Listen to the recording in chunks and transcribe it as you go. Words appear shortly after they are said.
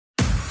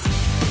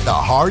The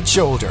Hard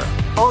Shoulder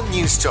on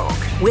News Talk.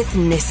 With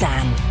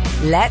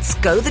Nissan. Let's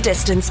go the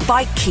distance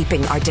by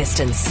keeping our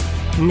distance.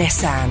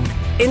 Nissan.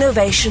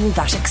 Innovation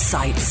that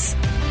excites.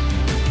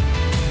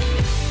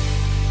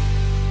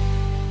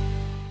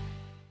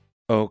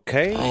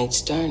 Okay. I ain't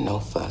stirring no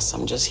fuss.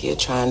 I'm just here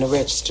trying to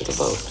register to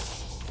vote.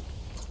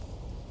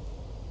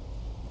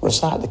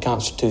 Recite the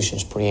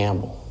Constitution's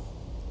preamble.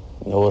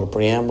 You know what a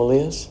preamble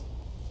is?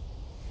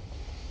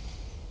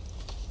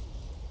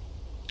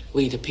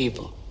 We the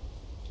people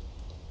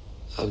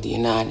of the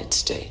United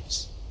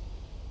States,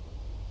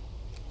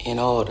 in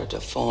order to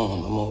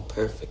form a more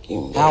perfect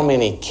union. How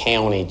many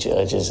county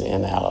judges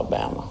in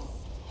Alabama?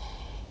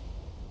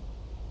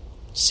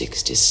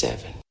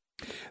 67.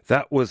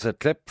 That was a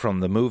clip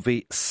from the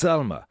movie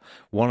Selma,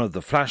 one of the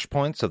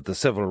flashpoints of the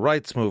civil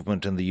rights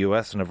movement in the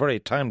US, and a very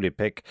timely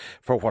pick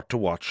for what to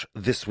watch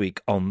this week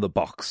on The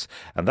Box.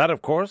 And that,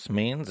 of course,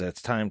 means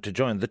it's time to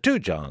join the two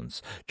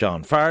Johns,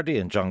 John Fardy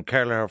and John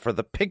Kelleher, for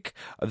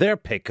their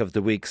pick of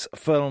the week's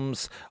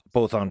films,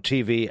 both on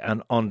TV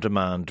and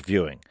on-demand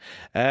viewing.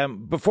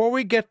 Before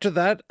we get to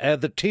that,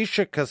 the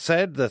Taoiseach has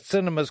said that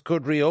cinemas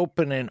could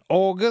reopen in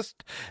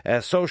August,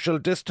 social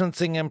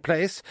distancing in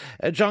place.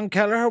 John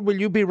Kelleher,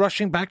 will you be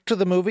rushing back to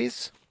the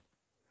movies?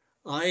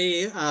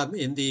 I am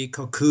in the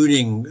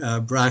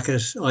cocooning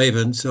bracket,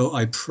 Ivan, so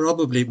I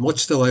probably,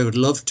 much though I would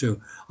love to,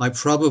 I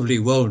probably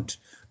won't.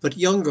 But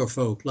younger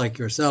folk like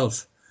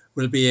yourself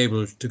will be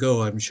able to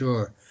go, I'm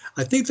sure.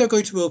 I think they're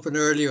going to open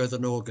earlier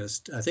than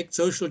August. I think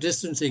social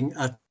distancing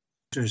at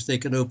they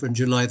can open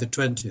July the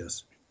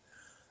 20th.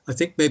 I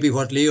think maybe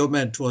what Leo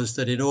meant was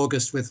that in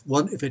August, with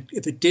if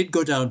it did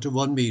go down to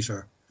 1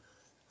 metre,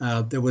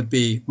 there would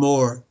be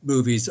more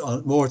movies,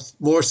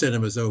 more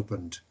cinemas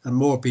opened and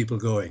more people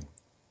going.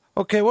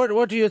 Okay,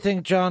 what do you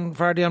think, John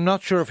Fardy? I'm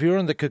not sure if you're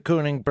in the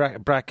cocooning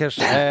bracket.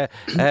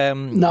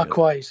 Not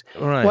quite.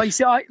 Right. Well, you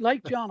see,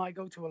 like John, I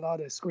go to a lot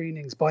of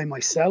screenings by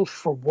myself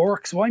for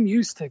work, so I'm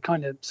used to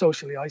kind of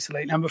socially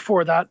isolating. And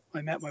before that,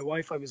 I met my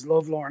wife. I was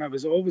lovelorn. I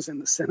was always in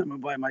the cinema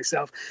by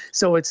myself.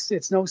 So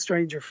it's no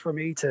stranger for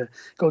me to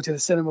go to the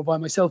cinema by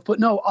myself. But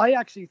no, I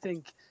actually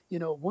think, you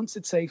know, once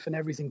it's safe and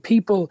everything,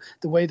 people,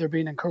 the way they're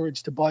being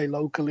encouraged to buy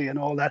locally and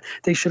all that,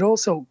 they should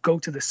also go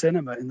to the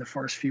cinema in the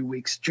first few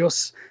weeks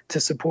just to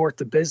support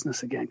the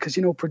business again. Because,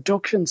 you know,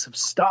 productions have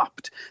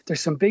stopped.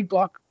 There's some big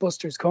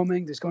blockbusters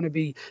coming. There's going to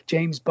be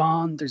James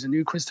Bond. There's a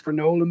new Christopher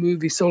Nolan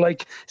movie. So,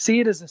 like,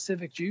 see it as a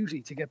civic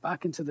duty to get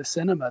back into the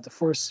cinema the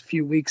first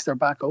few weeks they're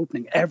back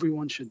opening.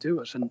 Everyone should do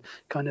it and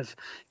kind of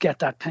get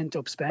that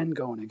pent-up spend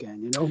going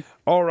again, you know?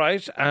 All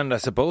right. And I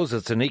suppose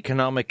it's an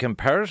economic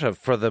imperative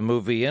for the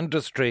movie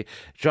industry.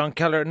 John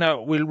Kelleher,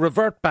 now we'll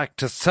revert back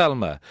to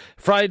Selma.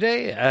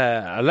 Friday,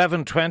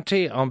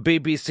 11:20 on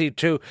BBC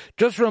Two.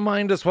 Just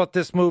remind us what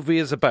this movie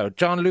is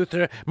about.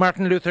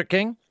 Martin Luther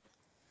King?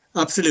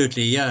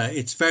 Absolutely, yeah.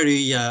 It's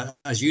very,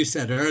 as you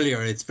said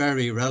earlier, it's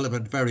very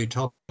relevant, very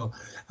topical.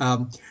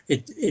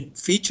 It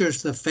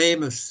features the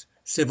famous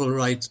Civil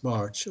Rights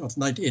March in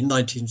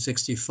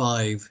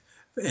 1965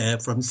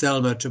 from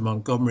Selma to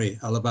Montgomery,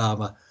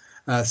 Alabama.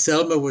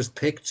 Selma was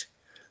picked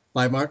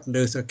by Martin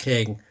Luther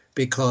King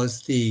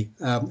because the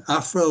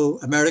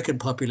Afro-American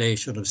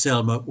population of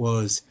Selma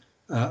was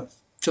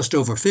just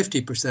over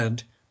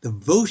 50%. The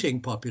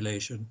voting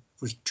population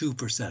was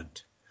 2%.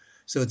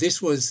 So this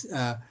was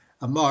a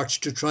march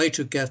to try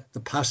to get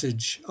the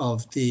passage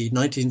of the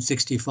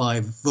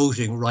 1965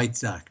 Voting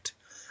Rights Act.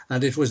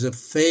 And it was a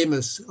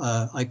famous,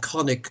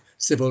 iconic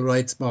civil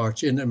rights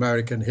march in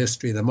American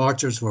history. The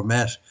marchers were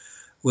met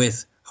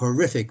with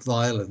horrific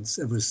violence.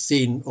 It was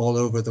seen all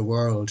over the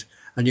world.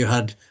 And you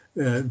had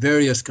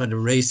various kind of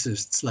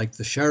racists, like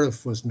the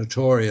sheriff was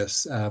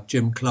notorious,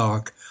 Jim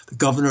Clark. The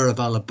governor of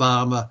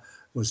Alabama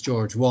was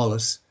George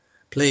Wallace,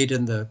 played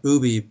in the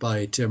movie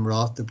by Tim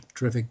Roth, the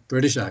terrific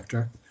British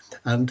actor.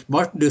 And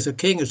Martin Luther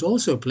King is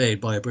also played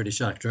by a British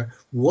actor,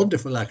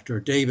 wonderful actor,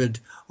 David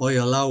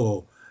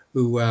Oyelowo,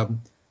 who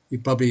you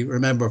probably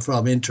remember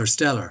from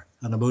Interstellar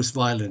and A Most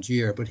Violent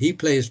Year. But he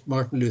plays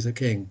Martin Luther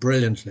King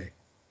brilliantly.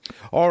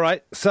 All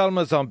right,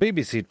 Selma's on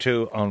BBC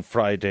Two on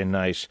Friday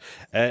night.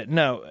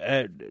 Now,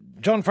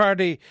 John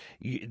Fardy,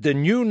 the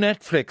new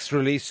Netflix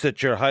release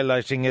that you're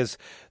highlighting is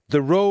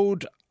The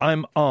Road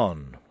I'm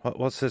On.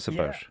 What's this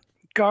about? Yeah.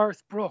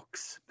 Garth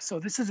Brooks. So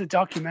this is a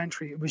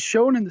documentary. It was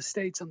shown in the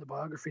States on the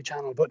Biography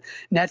Channel, but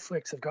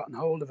Netflix have gotten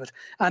hold of it.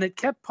 And it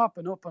kept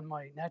popping up on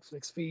my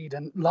Netflix feed.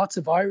 And lots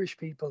of Irish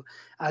people,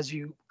 as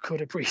you could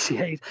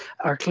appreciate,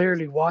 are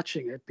clearly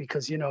watching it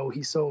because, you know,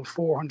 he sold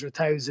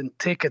 400,000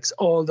 tickets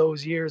all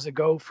those years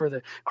ago for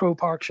the Croke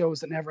Park shows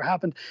that never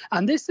happened.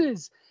 And this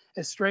is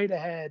a straight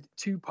ahead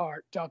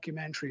 2-part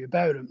documentary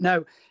about him.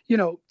 Now, you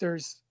know,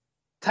 there's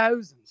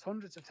thousands,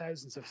 hundreds of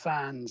thousands of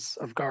fans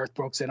of Garth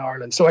Brooks in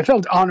Ireland. So I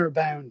felt honour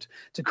bound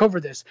to cover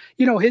this.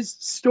 You know, his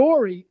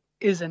story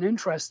is an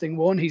interesting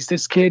one. He's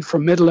this kid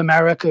from middle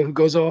America who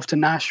goes off to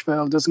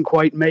Nashville, doesn't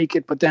quite make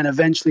it, but then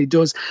eventually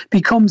does,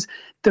 becomes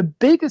the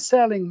biggest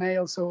selling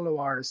male solo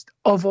artist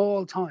of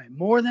all time.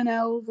 More than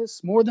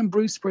Elvis, more than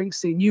Bruce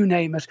Springsteen, you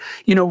name it.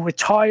 You know,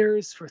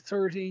 retires for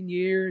 13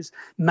 years,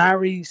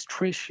 marries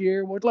Trish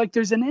Yearwood. Like,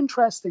 there's an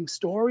interesting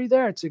story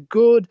there. It's a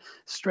good,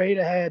 straight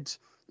ahead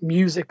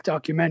music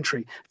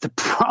documentary. The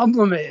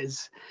problem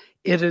is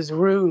it is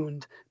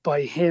ruined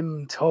by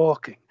him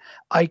talking.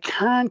 I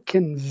can't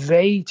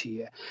convey to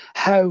you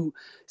how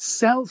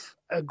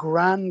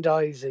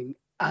self-aggrandizing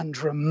and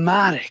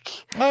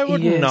dramatic. I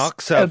wouldn't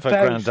knock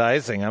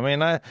self-aggrandizing. I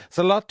mean, it's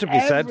a lot to be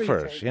said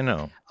for it, you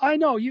know. I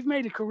know, you've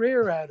made a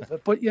career out of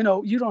it, but, you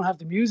know, you don't have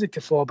the music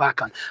to fall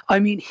back on. I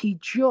mean, he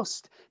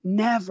just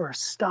never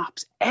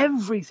stops.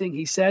 Everything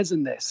he says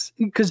in this,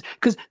 because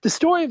the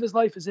story of his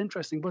life is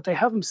interesting, but they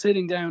have him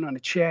sitting down on a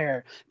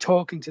chair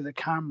talking to the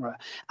camera,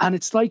 and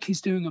it's like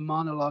he's doing a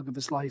monologue of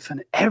his life,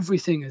 and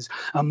everything is,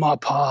 and my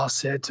pa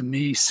said to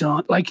me,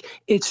 son. Like,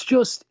 it's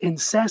just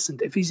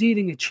incessant. If he's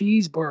eating a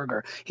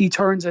cheeseburger, he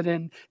turns it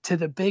into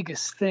the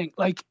biggest thing.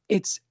 Like,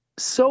 it's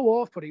so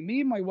off-putting.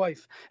 Me and my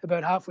wife,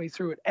 about halfway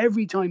through it,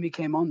 every time he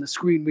came on the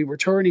screen, we were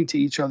turning to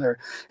each other,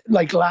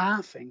 like,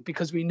 laughing,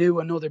 because we knew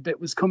another bit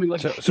was coming.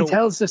 Like, he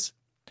tells this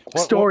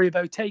story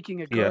about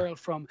taking a girl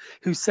from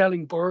who's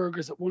selling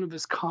burgers at one of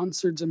his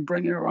concerts and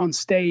bringing her on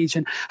stage,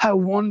 and how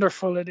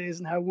wonderful it is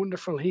and how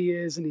wonderful he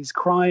is, and he's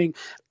crying.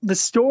 The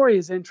story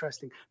is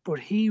interesting, but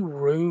he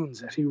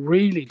ruins it. He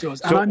really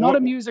does. And I'm not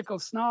a musical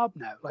snob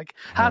now. Like,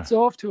 hats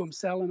off to him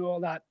selling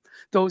all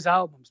those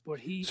albums,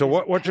 but he. So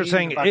what you're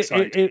saying,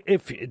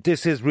 if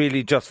this is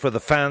really just for the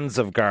fans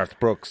of Garth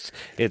Brooks,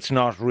 it's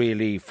not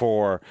really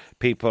for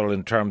people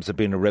in terms of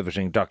being a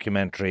riveting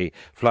documentary,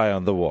 fly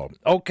on the wall.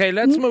 Okay,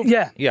 let's move.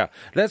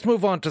 Let's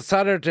move on to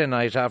Saturday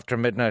night after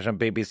midnight on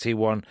BBC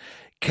One.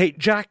 Kate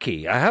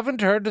Jackie. I haven't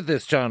heard of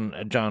this, John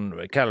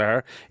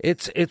Kelleher.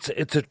 It's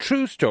a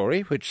true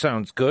story, which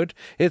sounds good.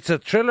 It's a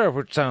thriller,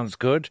 which sounds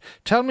good.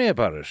 Tell me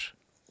about it.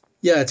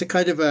 Yeah, it's a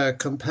kind of a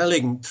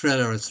compelling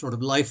thriller. It's sort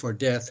of life or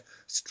death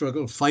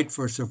struggle, fight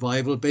for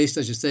survival, based,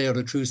 as you say, on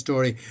a true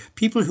story.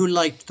 People who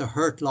liked The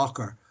Hurt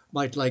Locker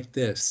might like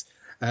this,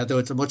 though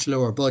it's a much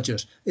lower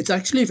budget. It's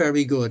actually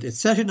very good. It's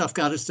set in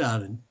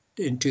Afghanistan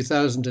in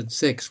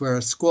 2006, where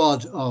a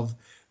squad of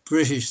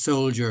British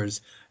soldiers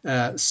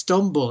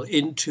stumble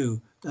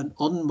into an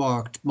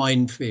unmarked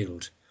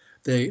minefield.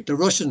 The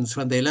Russians,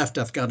 when they left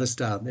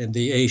Afghanistan in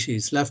the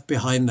 80s, left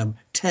behind them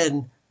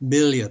 10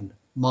 million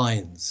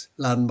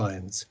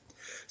landmines.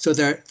 So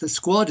the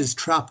squad is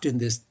trapped in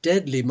this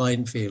deadly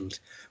minefield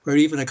where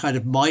even a kind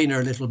of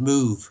minor little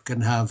move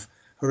can have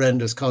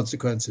horrendous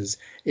consequences.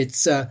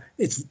 The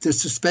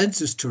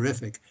suspense is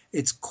terrific.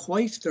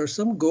 There are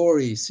some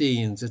gory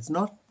scenes. It's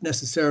not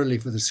necessarily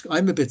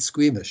I'm a bit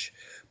squeamish,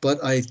 but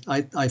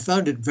I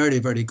found it very,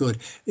 very good.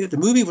 The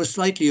movie was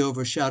slightly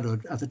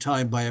overshadowed at the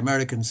time by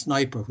American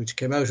Sniper, which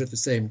came out at the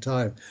same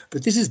time.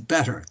 But this is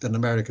better than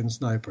American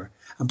Sniper.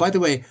 And by the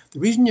way, the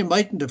reason you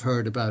mightn't have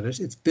heard about it,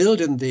 it's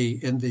billed in the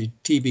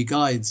TV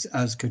guides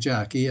as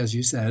Kajaki, as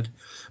you said,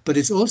 but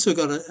it's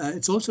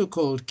also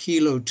called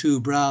Kilo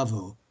 2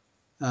 Bravo.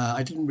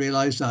 I didn't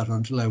realise that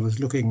until I was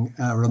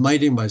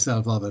reminding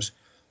myself of it.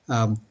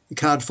 You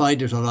can't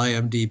find it on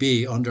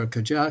IMDb under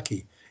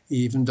Kajaki,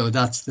 even though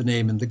that's the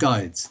name in the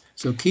guides.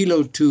 So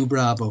Kilo 2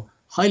 Bravo,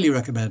 highly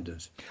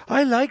recommended.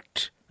 I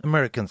liked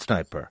American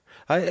Sniper.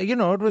 It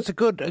was a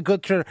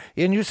good thriller.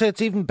 And you say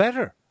it's even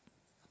better.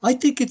 I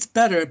think it's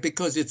better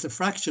because it's a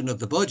fraction of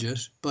the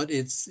budget, but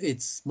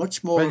it's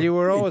much more. Well, you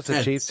were always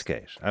intense. A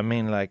cheapskate. I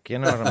mean, you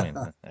know what I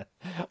mean.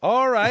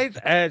 All right,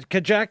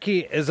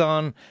 Kajaki is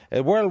on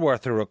well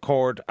worth a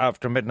record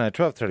after midnight,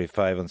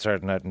 12:35 on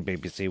Saturday night on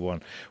BBC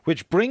One,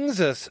 which brings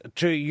us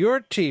to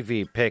your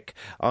TV pick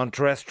on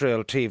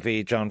terrestrial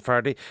TV, John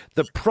Fardy,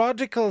 The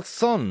Prodigal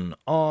Son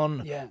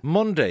on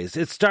Mondays.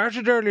 It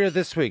started earlier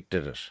this week,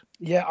 did it?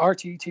 Yeah,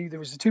 RTT, there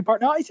was a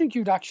two-part. Now, I think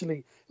you'd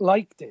actually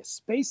like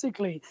this.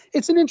 Basically,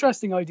 it's an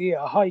interesting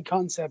idea, a high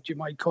concept, you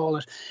might call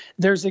it.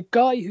 There's a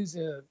guy who's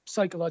a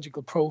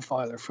psychological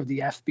profiler for the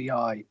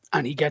FBI,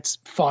 and he gets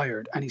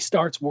fired, and he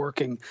starts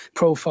working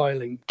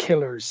profiling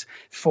killers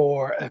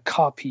for a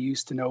cop he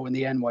used to know in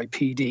the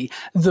NYPD.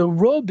 The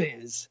rub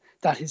is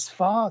that his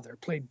father,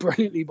 played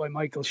brilliantly by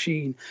Michael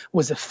Sheen,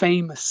 was a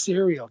famous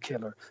serial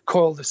killer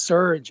called the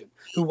Surgeon,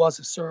 who was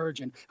a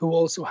surgeon who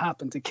also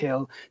happened to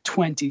kill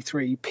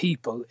 23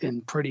 people in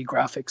pretty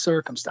graphic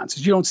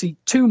circumstances. You don't see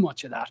too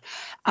much of that.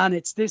 And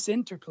it's this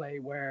interplay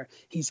where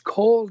he's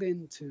called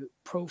in to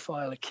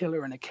profile a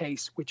killer in a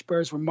case which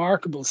bears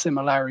remarkable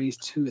similarities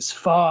to his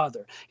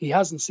father. He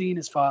hasn't seen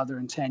his father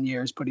in 10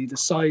 years, but he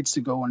decides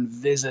to go and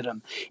visit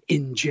him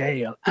in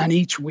jail. And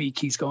each week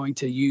he's going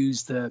to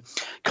use the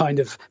kind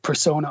of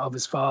persona of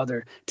his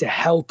father to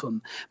help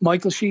him.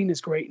 Michael Sheen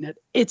is great in it.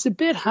 It's a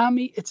bit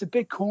hammy, it's a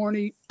bit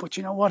corny, but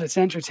you know what? It's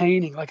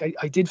entertaining. Like,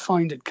 I did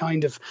find it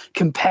kind of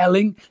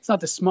compelling. It's not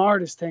the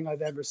smartest thing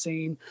I've ever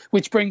seen,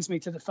 which brings me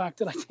to the fact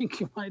that I think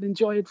you might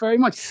enjoy it very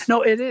much.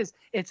 No, it is.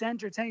 It's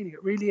entertaining.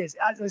 It really is.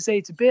 As I say,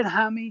 it's a bit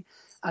hammy.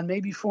 and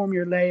maybe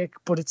formulaic,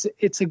 but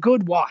it's a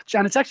good watch,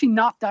 and it's actually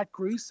not that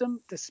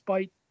gruesome,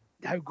 despite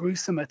how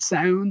gruesome it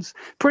sounds.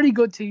 Pretty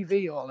good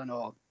TV, all in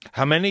all.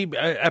 How many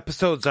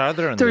episodes are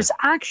there? There's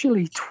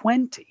actually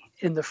 20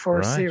 in the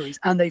first series,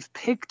 and they've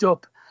picked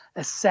up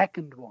a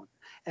second one.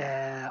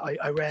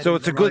 I read. So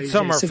it's a good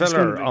summer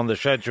filler on the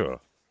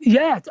schedule.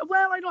 Yeah,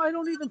 well, I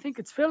don't even think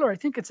it's filler. I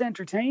think it's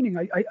entertaining.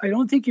 I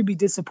don't think you'd be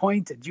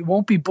disappointed. You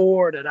won't be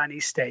bored at any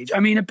stage.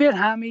 I mean, a bit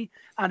hammy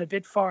and a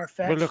bit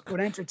far-fetched, but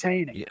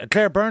entertaining. Yeah,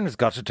 Claire Byrne has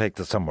got to take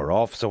the summer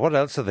off, so what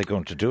else are they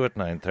going to do at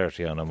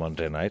 9:30 on a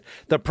Monday night?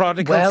 The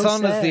prodigal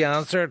son is the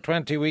answer.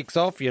 20 weeks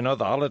off, the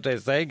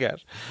holidays they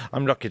get.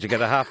 I'm lucky to get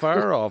a half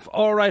hour off.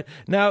 All right,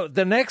 now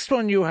the next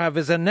one you have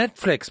is a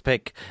Netflix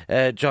pick,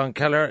 John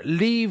Keller,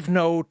 Leave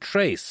No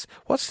Trace.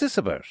 What's this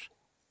about?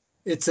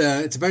 It's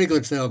a very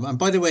good film. And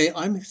by the way,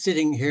 I'm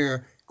sitting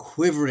here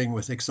quivering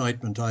with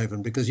excitement,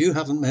 Ivan, because you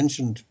haven't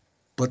mentioned,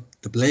 but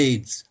the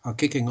Blades are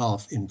kicking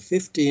off in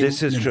 15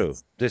 minutes.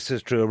 This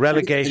is true. A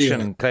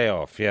relegation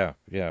playoff.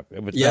 Yeah.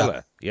 With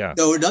Villa. Yeah.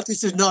 No,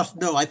 this is not.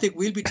 No, I think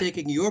we'll be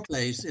taking your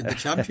place in the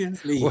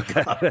Champions League.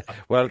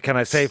 Well, can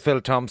I say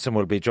Phil Thompson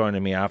will be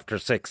joining me after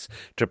 6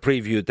 to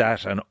preview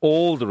that and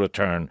all the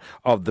return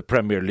of the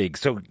Premier League.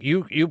 So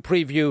you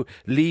preview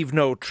Leave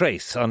No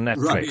Trace on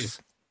Netflix. Right.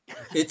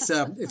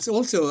 It's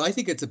also, I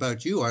think it's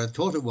about you, or I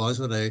thought it was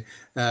when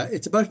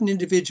it's about an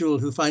individual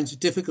who finds it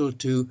difficult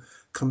to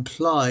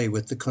comply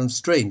with the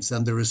constraints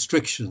and the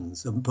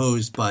restrictions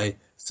imposed by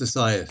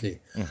society.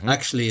 Mm-hmm.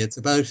 Actually, it's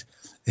about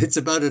a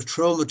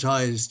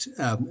traumatized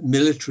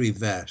military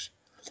vet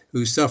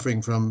who's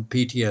suffering from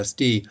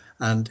PTSD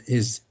and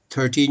his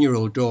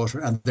 13-year-old daughter,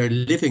 and they're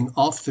living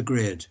off the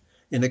grid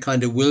in a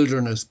kind of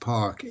wilderness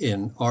park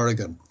in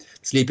Oregon,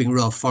 sleeping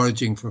rough,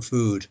 foraging for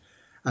food,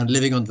 and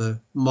living on the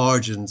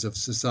margins of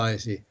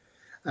society.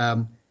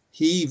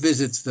 He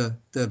visits the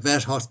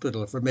vet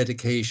hospital for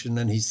medication,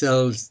 and he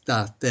sells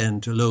that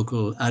then to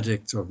local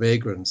addicts or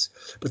vagrants.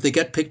 But they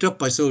get picked up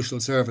by social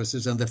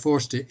services and they're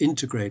forced to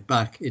integrate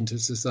back into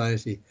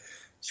society,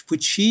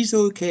 which she's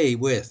okay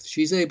with.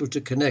 She's able to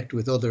connect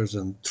with others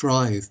and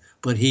thrive,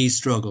 but he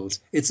struggles.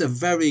 It's a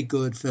very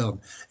good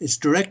film. It's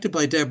directed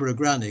by Deborah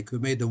Granick, who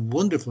made the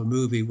wonderful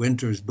movie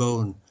Winter's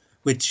Bone,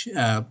 which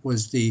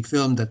was the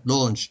film that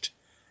launched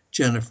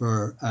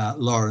Jennifer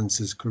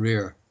Lawrence's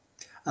career.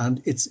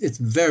 And it's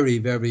very,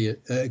 very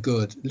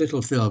good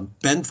little film.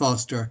 Ben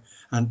Foster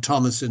and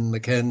Thomasin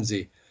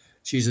McKenzie,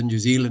 she's a New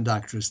Zealand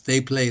actress, they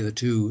play the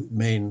two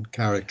main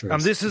characters.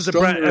 And this is a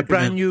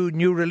brand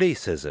new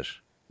release, is it?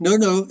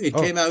 No, it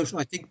came out,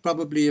 I think,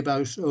 probably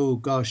about,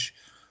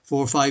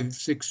 4, 5,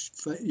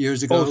 6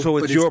 years ago. Oh, so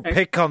it's your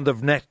pick on the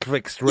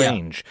Netflix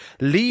range.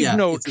 Yeah. Leave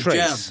No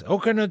Trace.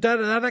 Okay, no,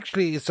 that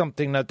actually is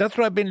something. Now, that's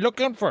what I've been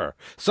looking for.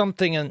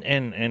 Something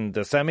in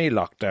the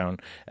semi-lockdown.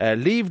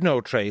 Leave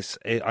No Trace.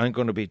 I'm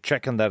going to be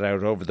checking that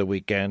out over the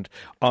weekend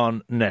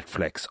on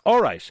Netflix.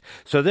 All right.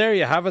 So there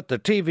you have it. The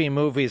TV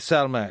movie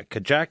Selma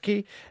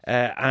Kajaki.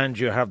 And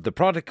you have The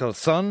Prodigal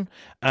Son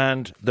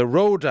and The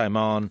Road I'm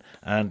On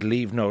and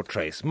Leave No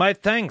Trace. My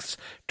thanks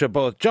to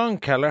both John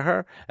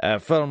Kelleher,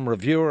 film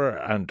reviewer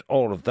and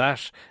all of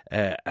that,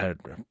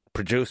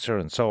 producer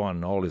and so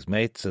on, all his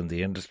mates in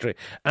the industry,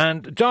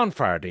 and John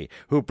Fardy,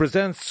 who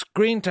presents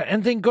Screen Time.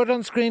 Anything good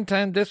on Screen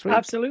Time this week?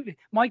 Absolutely.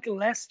 Michael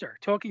Lester,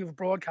 talking of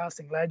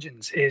broadcasting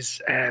legends, is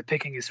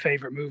picking his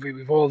favourite movie.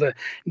 We've all the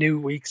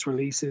new week's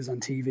releases on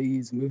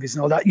TVs and movies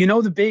and all that.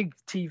 The big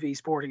TV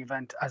sporting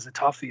event as a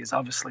toffee is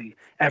obviously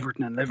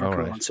Everton and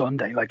Liverpool on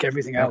Sunday. Like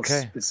everything else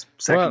is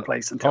second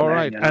place until then. All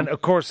right. And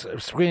of course,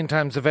 Screen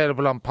Time's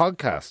available on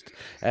podcast.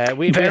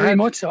 Very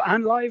much so,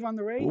 and live on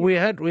the radio. We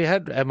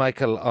had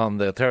Michael on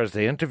the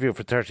Thursday interview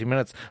for 30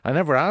 minutes. I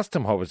never asked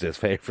him what was his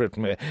favourite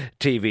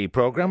TV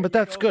programme, but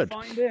that's good.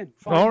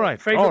 All right.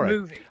 Favourite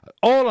movie.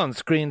 All on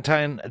Screen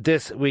Time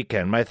this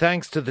weekend. My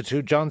thanks to the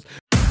two Johns.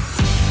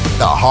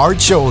 The Hard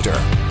Shoulder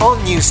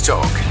on News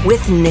Talk.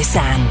 With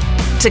Nissan.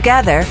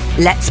 Together,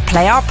 let's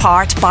play our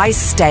part by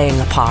staying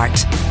apart.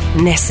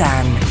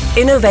 Nissan.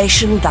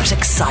 Innovation that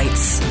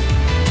excites.